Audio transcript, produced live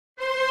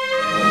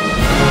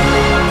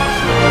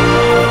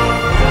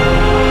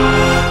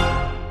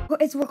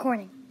It's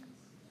recording.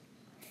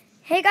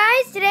 Hey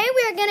guys, today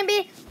we are gonna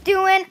be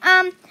doing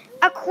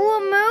a cool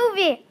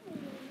movie.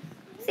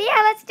 So yeah,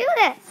 let's do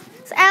this.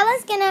 So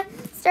Ella's gonna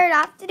start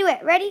off to do it.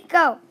 Ready?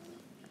 Go.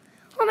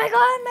 Oh my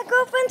God, my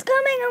girlfriend's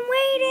coming. I'm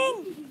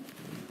waiting.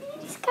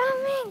 She's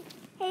coming.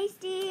 Hey,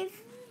 Steve.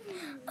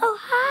 Oh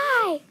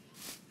hi.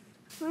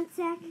 1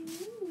 sec.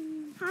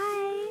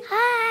 Hi.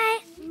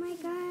 Hi. Oh my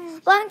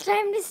gosh. Long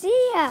time to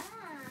see ya.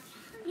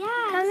 Yeah,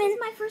 Come this in. is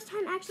my first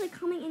time actually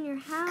coming in your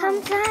house.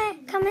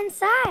 Come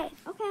inside.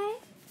 Okay.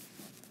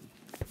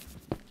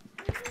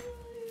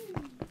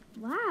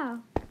 Wow.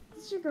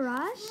 Is this your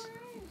garage?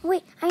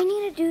 Wait, I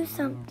need to do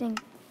something.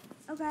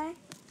 Okay.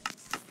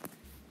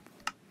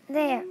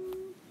 There.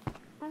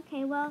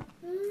 Okay, well,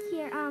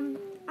 here,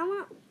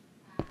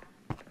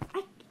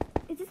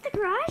 is this the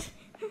garage?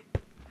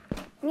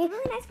 It's a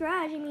really nice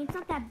garage. I mean, it's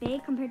not that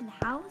big compared to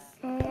the house.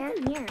 Yeah. What's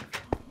in here?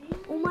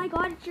 Oh my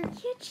God, it's your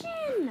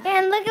kitchen.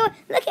 And look at,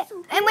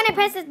 So and when I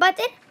press this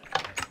button,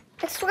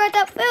 it squirts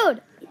out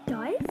food. It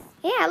does?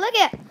 Yeah, look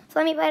at. So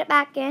let me put it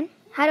back in.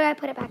 How do I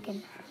put it back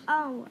in?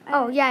 Oh.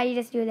 Oh yeah, you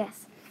just do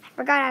this. I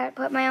forgot how to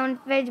put my own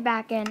fridge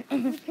back in.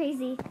 That's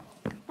crazy.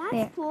 That's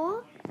Yeah.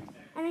 cool.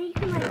 And then you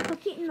can like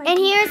cook it and like. And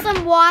here's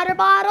some water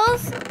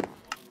bottles.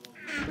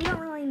 We don't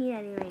really need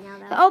any right now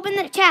though. So open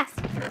the chest.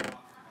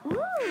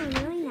 Ooh,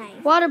 really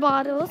nice. Water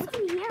bottles. What's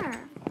in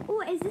here?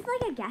 Ooh, is this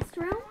like a guest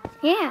room?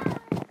 Yeah.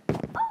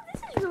 Oh,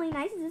 this is really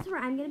nice. Is this where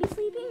I'm gonna be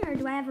sleeping, or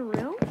do I have a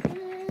room?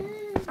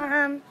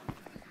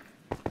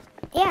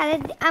 Yeah.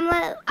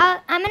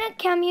 I'm gonna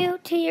come you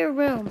to your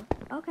room.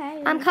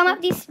 Okay. Come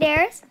up these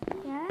stairs.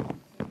 Yeah.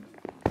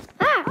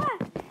 Ah. Ah.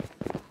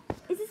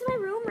 Is this my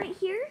room right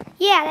here?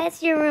 Yeah,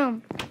 that's your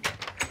room.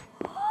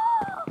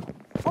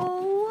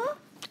 Oh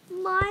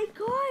my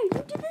God!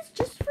 You did this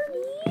just for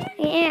me?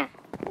 Yeah.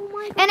 Oh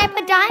my God. And I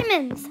put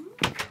diamonds.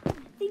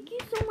 Thank you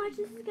so much.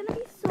 This is gonna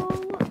be so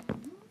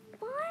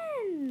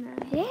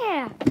fun.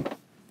 Yeah.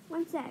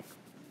 1 sec.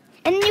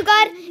 And you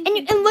got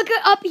and look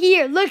it up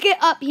here. Look it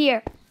up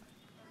here.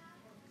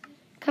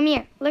 Come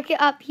here. Look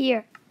it up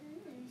here.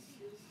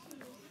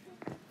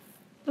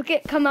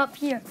 Come up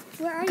here.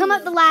 Where are you? Come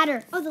up the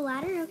ladder. Oh, the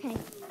ladder? Okay.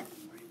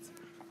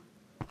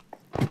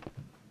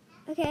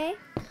 Okay.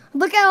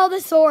 Look at all the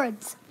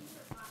swords.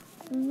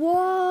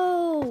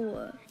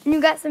 Whoa. And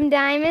you got some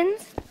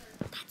diamonds.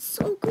 That's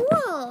so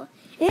cool.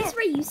 Is this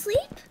where you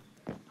sleep?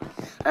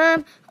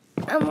 Well,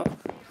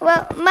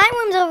 my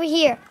room's over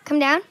here. Come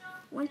down.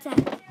 1 sec.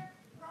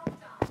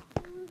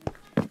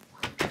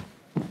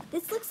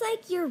 This looks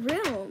like your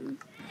room.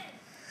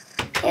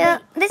 Yeah,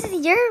 this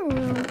is your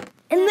room.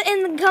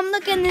 And come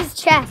look in this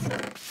chest.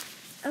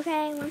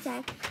 Okay, 1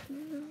 sec.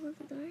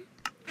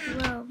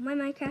 Whoa, my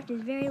Minecraft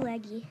is very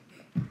laggy.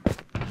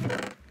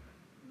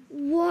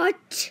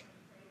 What?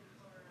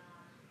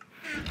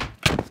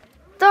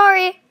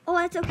 Sorry. Oh,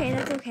 that's okay,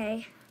 that's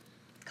okay.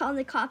 Calling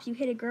the cops, you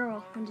hit a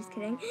girl. I'm just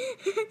kidding.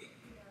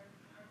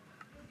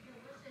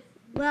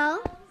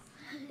 Well,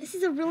 this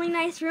is a really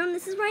nice room.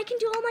 This is where I can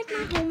do all like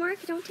my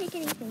homework. Don't take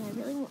anything. I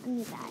really won't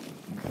need that.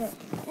 Good.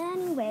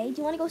 Anyway, do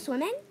you want to go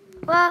swimming?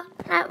 Well,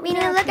 we need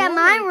to look at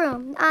my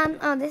room.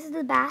 Oh, this is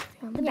the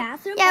bathroom. The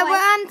bathroom? Yeah,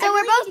 Oh, so I we're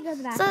really both. need to go to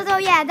the bathroom. So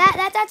yeah,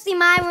 that's actually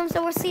my room.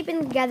 So we're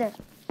sleeping together.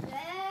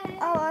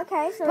 Oh,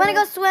 okay. So Want to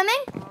go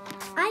swimming?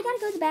 I gotta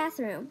go to the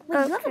bathroom. Wait,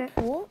 do you have Okay.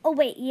 a pool? Oh,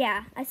 wait,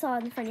 yeah. I saw it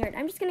in the front yard.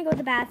 I'm just gonna go to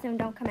the bathroom.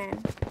 Don't come in.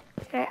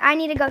 Okay, I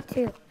need to go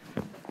too.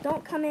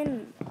 Don't come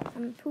in.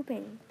 I'm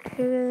pooping.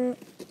 Good.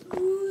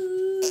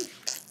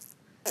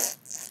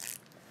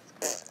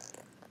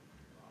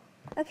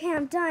 Okay,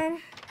 I'm done.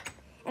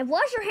 And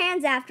wash your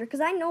hands after, because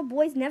I know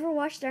boys never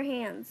wash their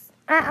hands.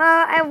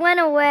 I went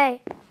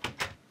away.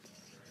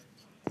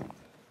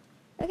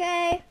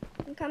 Okay,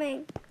 I'm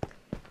coming.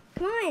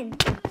 Come on.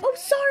 Oh,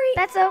 sorry.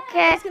 That's I'm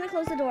okay. just gonna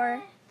close the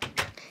door.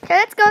 Okay,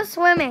 let's go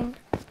swimming.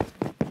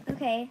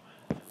 Okay.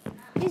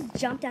 Just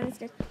jump down the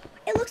stairs.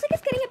 It looks like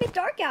it's getting a bit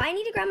dark out. I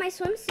need to grab my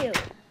swimsuit.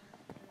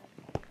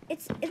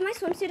 Is my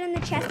swimsuit in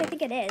the chest? I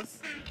think it is.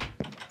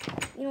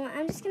 You know what?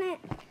 I'm just gonna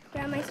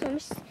grab my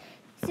swimsuit.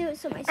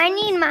 So I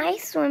need my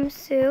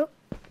swimsuit.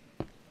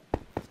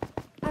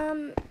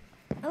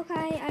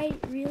 Okay.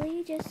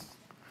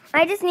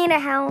 I just need a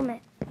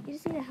helmet. You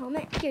just need a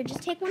helmet. Here,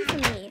 just take one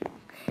from me.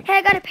 Hey,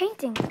 I got a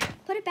painting.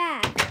 Put it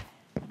back.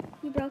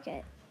 You broke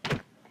it.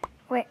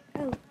 Wait.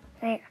 Oh,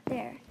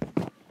 There.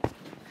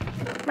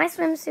 My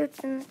swimsuit's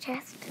in the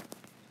chest.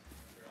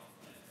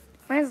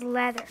 Mine's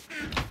leather.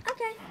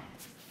 okay.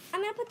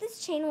 I'm gonna put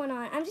this chain one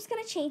on. I'm just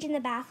gonna change in the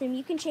bathroom.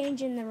 You can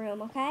change in the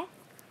room, okay?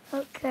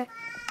 Okay.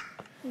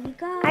 Here we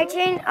go.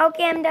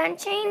 Okay, I'm done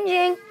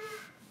changing.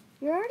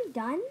 You're already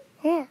done?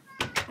 Yeah.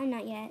 I'm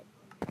not yet.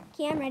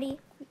 Okay, I'm ready.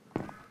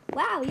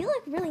 Wow, you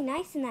look really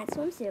nice in that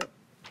swimsuit.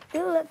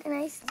 You look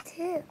nice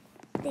too.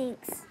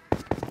 Thanks.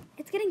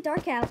 It's getting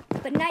dark out,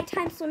 but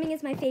nighttime swimming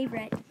is my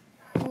favorite.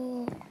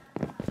 Yeah.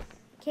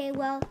 Okay,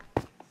 well,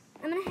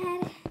 I'm gonna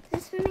head to the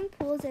swimming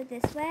pool. Is it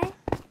this way?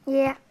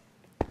 Yeah.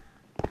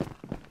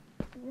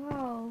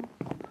 Whoa.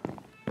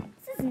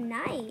 This is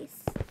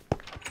nice.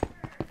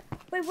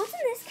 Wait, what's in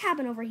this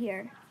cabin over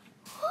here?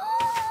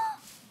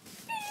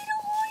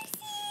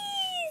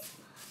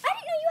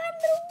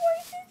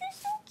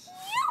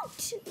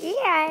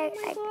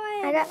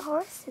 I got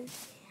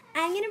horses.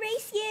 I'm gonna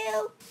race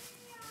you.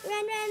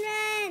 Run, run,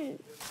 run.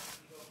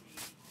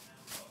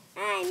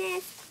 I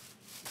missed.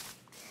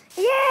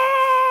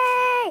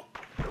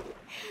 Yay!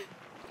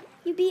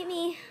 You beat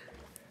me.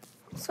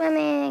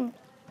 Swimming.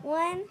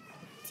 1,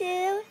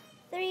 2,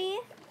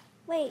 3.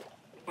 Wait.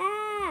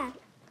 Ah.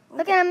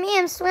 Look at me,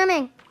 I'm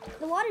swimming.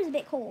 The water's a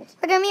bit cold.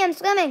 Look at me, I'm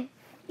swimming.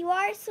 You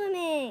are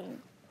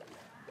swimming.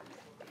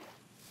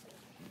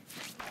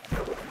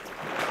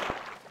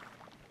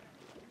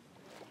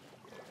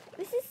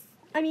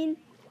 I'm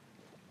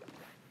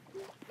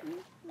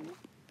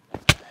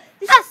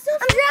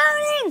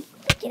drowning!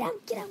 Get out.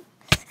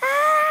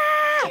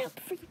 Ah! Get out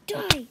before you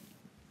die.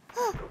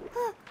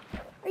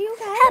 Are you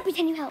okay? Help me,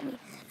 can you help me?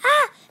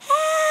 Ah!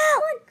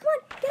 Help! Come on,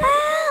 get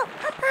out.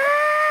 Help!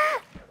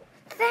 Ah!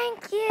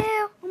 Thank you.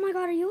 Oh my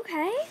God, are you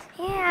okay?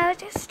 Yeah, I was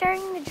just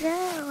starting to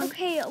drown.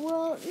 Okay,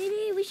 well,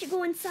 maybe we should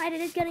go inside.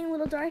 It is getting a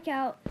little dark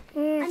out.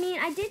 Yeah. I mean,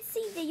 I did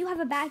see that you have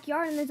a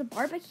backyard and there's a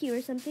barbecue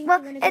or something. Well,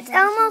 We're gonna go it's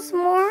barbecue. almost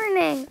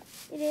morning.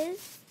 It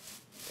is?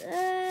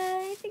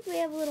 I think we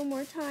have a little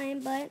more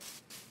time, but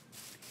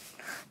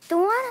Do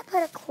you want to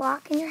put a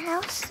clock in your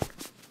house?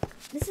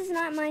 this is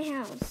not my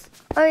house.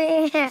 Oh,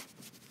 yeah.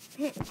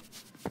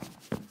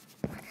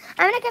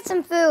 I'm going to get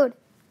some food.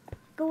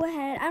 Go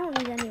ahead. I don't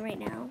need any right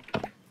now.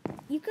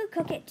 You could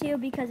cook it too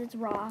because it's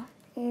raw.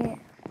 Yeah.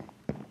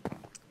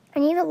 I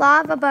need a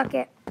lava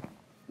bucket.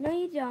 No,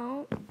 you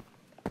don't.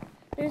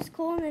 There's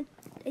coal in the...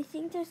 I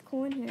think there's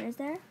coal in here. Is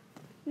there?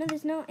 No,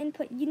 there's no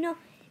input. You know,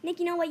 Nick,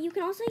 you know what? You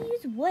can also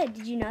use wood.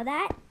 Did you know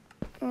that?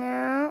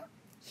 No.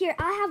 Here,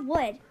 I have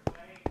wood.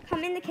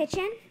 Come in the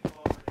kitchen.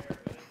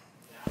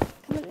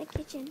 Come in the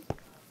kitchen.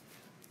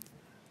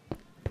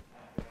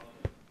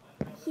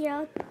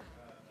 Here,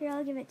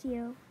 I'll give it to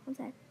you. One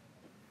sec.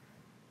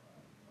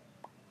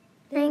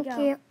 There Thank go.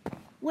 you.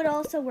 Wood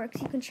also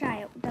works. You can try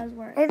it. It does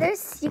work. Hey,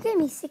 you gave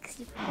me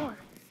 64.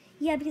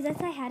 Yeah, because that's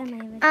what I had in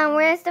my inventory.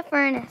 Where's the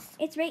furnace?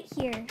 It's right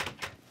here.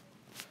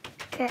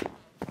 Okay.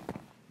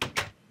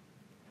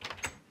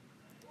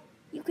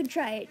 You can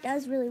try it. It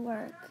does really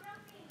work.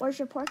 Where's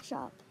your pork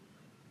chop?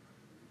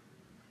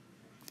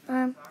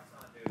 Oh.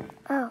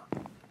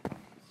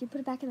 Did you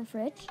put it back in the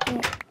fridge?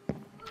 Yeah.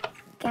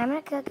 Okay, I'm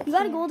gonna cook it. You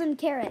got a here. golden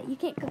carrot. You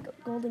can't cook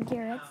golden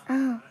carrots.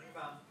 Oh.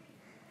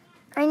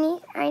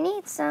 I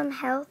need some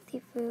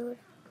healthy food.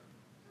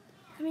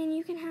 I mean,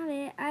 you can have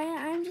it.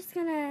 I'm just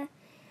gonna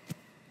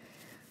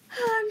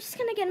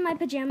get in my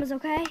pajamas,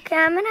 okay? Okay,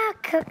 I'm gonna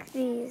cook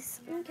these.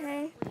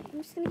 Okay.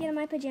 I'm just gonna get in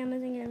my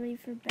pajamas and get ready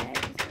for bed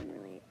because I'm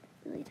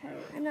really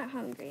tired. I'm not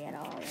hungry at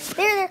all.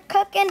 They're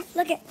cooking.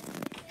 Look it.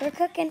 They're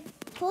cooking.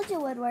 Told you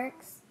wood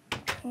works.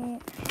 Yeah.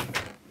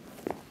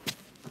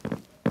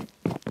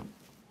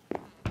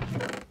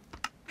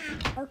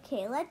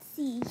 Okay, let's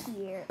see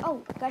here.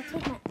 Oh, gotta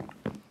take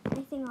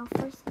my thing off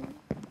first.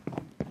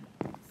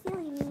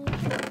 Silly me.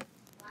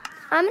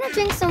 I'm gonna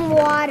drink some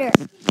water.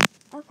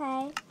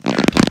 Okay.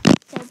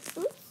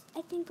 So, oops,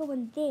 I think go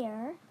in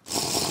there.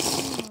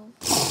 Oh.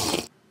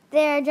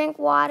 There, drink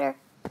water.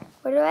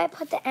 Where do I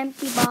put the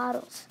empty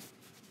bottles?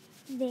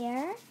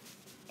 There.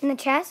 In the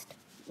chest?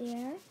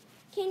 There.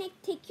 Okay, Nick,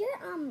 take your,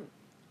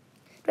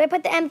 Do I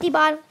put the empty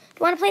bottle? Do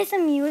you want to play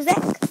some music?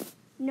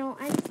 No,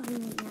 I'm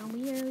fine right now.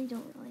 We really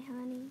don't really have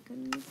any good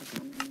music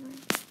on anyway.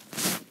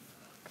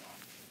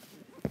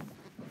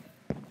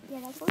 Yeah,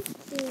 that goes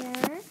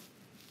there.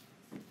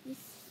 This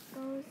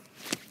goes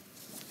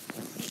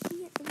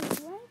here. Wait,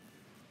 what?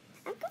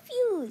 I'm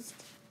confused.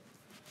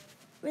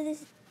 Where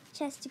this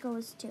chest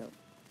goes to.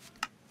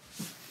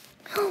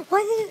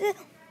 What is it?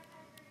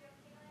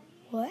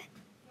 What?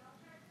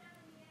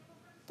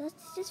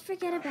 Let's just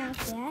forget about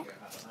that.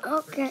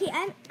 Okay. Okay,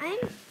 I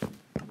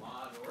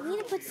need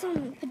to put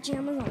some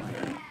pajamas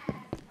on.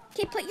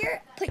 Okay, put your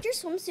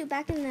swimsuit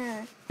back in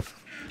the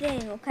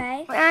thing,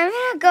 okay? I'm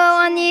gonna go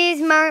on these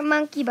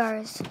monkey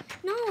bars.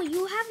 No,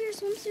 you have your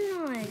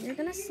swimsuit on. You're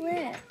gonna slip.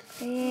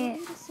 Yeah. You're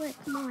gonna slip.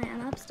 Come on,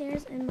 I'm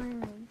upstairs in my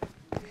room.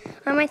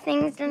 Are my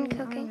things done In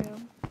our cooking?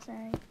 room.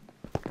 Sorry.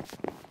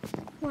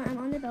 Come on, I'm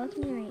on the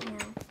balcony right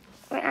now.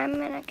 Wait, I'm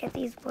gonna get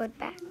these wood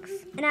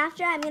bags. And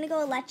after, I'm gonna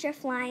go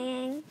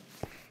electrifying.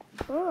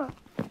 Cool.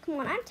 Come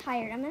on, I'm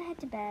tired. I'm gonna head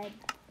to bed.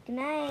 Good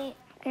night.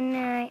 Good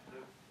night.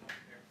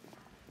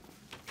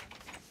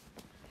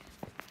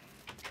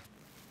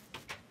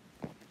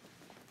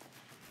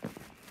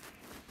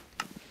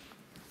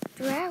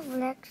 Do I have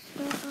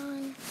Alexa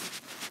on?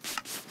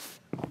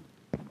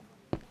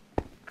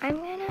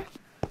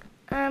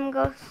 I'm gonna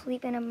go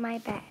sleep in my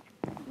bed.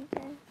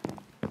 Okay.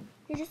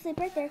 You just sleep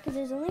right there because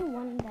there's only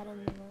one bed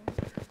in the room.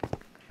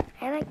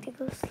 I like to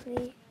go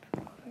sleep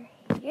over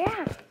here.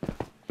 Yeah.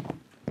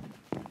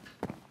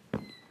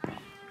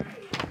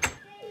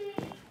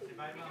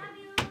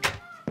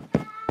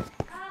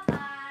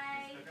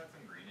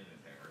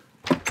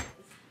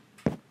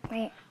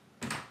 Wait.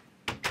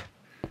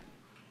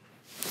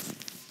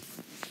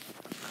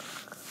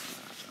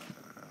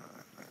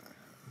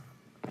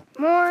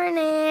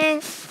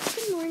 Morning.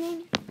 Good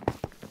morning.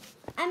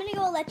 I'm gonna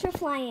go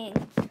electrifying.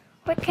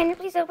 Wait, can you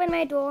please open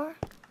my door?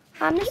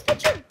 Can you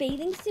put your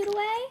bathing suit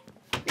away?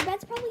 Your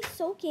bed's probably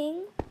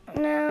soaking.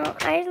 No,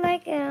 I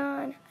like it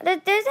on. Do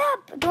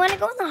you want to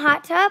go in the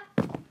hot tub?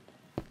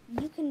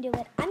 You can do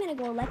it. I'm gonna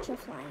go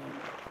electroflying.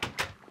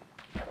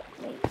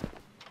 Wait.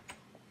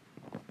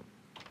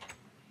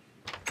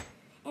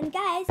 And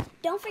guys,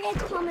 don't forget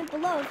to comment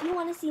below if you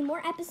want to see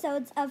more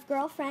episodes of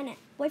boyfriend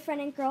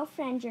and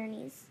girlfriend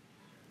journeys.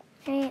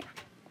 Hey.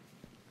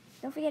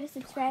 Don't forget to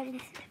subscribe.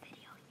 And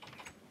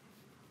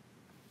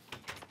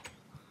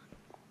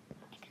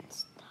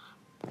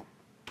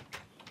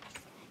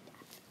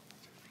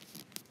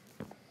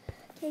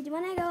okay, do you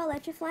want to go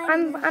electroflying?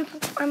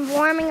 I'm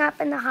warming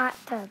up in the hot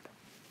tub.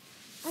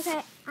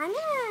 Okay, I'm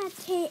gonna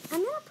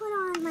put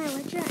on my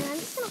electro and I'm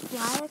just gonna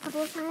fly a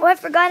couple of times. Oh, I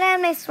forgot I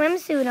had my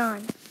swimsuit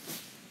on.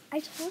 I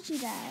told you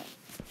that.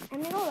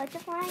 I'm gonna go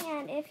electrifying,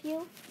 and if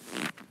you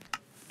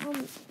why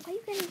are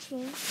you getting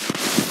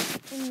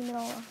changed in the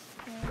middle of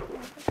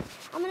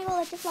I'm gonna go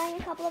electrifying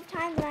a couple of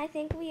times, and I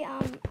think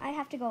I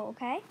have to go.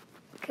 Okay.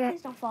 Okay.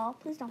 Please don't fall.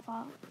 Please don't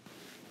fall.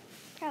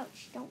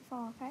 Crouch. Don't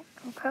fall. Okay.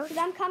 Okay. Because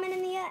I'm coming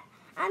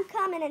I'm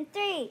coming in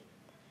 3,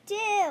 2.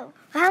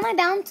 How am I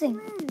bouncing?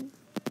 1.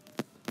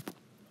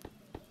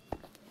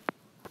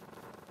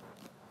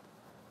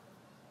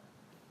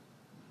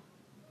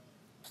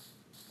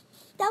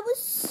 That was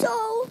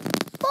so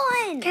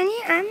fun.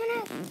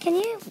 Can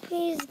you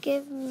please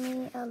give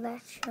me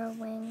electro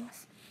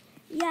wings?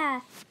 Yeah,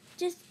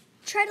 just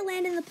try to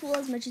land in the pool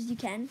as much as you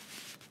can.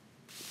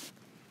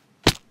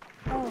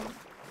 Oh.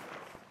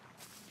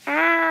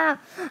 Ow!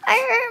 I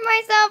hurt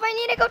myself. I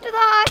need to go to the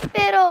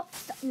hospital.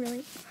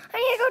 Really? I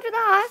need to go to the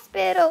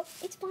hospital.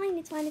 It's fine.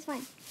 It's fine. It's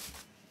fine.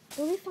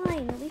 It'll be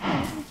fine. It'll be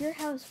fine. This is your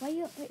house.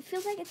 It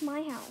feels like it's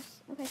my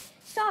house. Okay.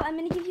 Stop. I'm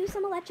gonna give you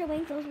some electro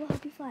wings. Those will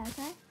help you fly.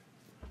 Okay.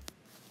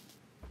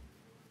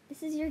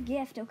 This is your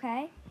gift.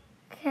 Okay.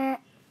 Okay.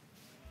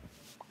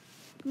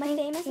 My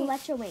famous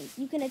electro wings.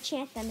 You can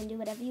enchant them and do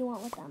whatever you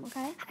want with them.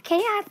 Okay. Can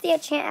you have the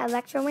enchant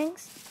electro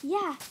wings?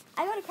 Yeah.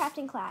 I go to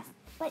crafting class.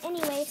 But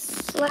anyway.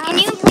 Can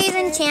you please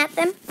enchant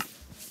them?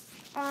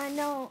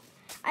 No.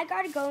 I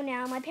gotta go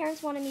now. My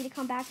parents wanted me to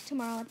come back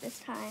tomorrow at this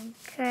time.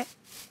 Okay.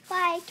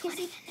 Bye.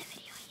 Kissy.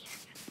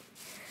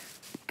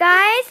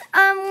 Guys,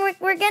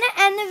 we're gonna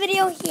end the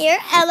video here.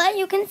 Ella,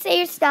 you can say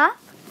your stuff.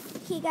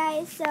 Okay,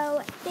 guys.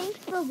 So thanks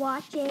for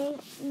watching.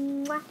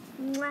 Mwah,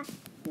 mwah,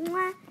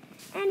 mwah.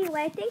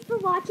 Anyway, thanks for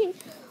watching.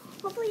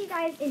 Hopefully you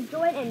guys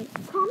enjoyed, and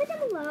comment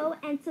down below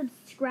and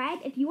subscribe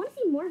if you want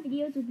to see more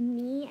videos with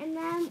me and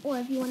them, or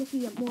if you want to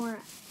see more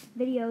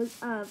videos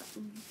of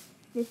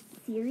this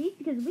series,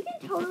 because we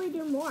can totally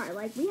do more.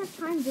 Like, we have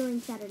time during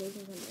Saturdays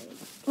and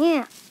Sundays.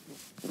 Yeah.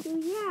 So,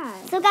 yeah.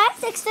 So,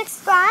 guys,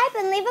 subscribe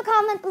and leave a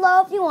comment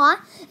below if you want.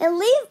 And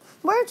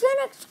we're going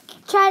to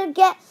try to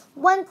get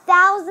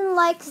 1,000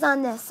 likes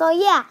on this. So,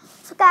 yeah.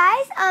 So,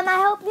 guys, I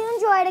hope you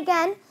enjoyed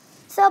again.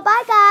 So,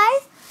 bye,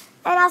 guys.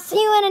 And I'll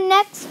see you in the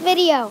next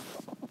video.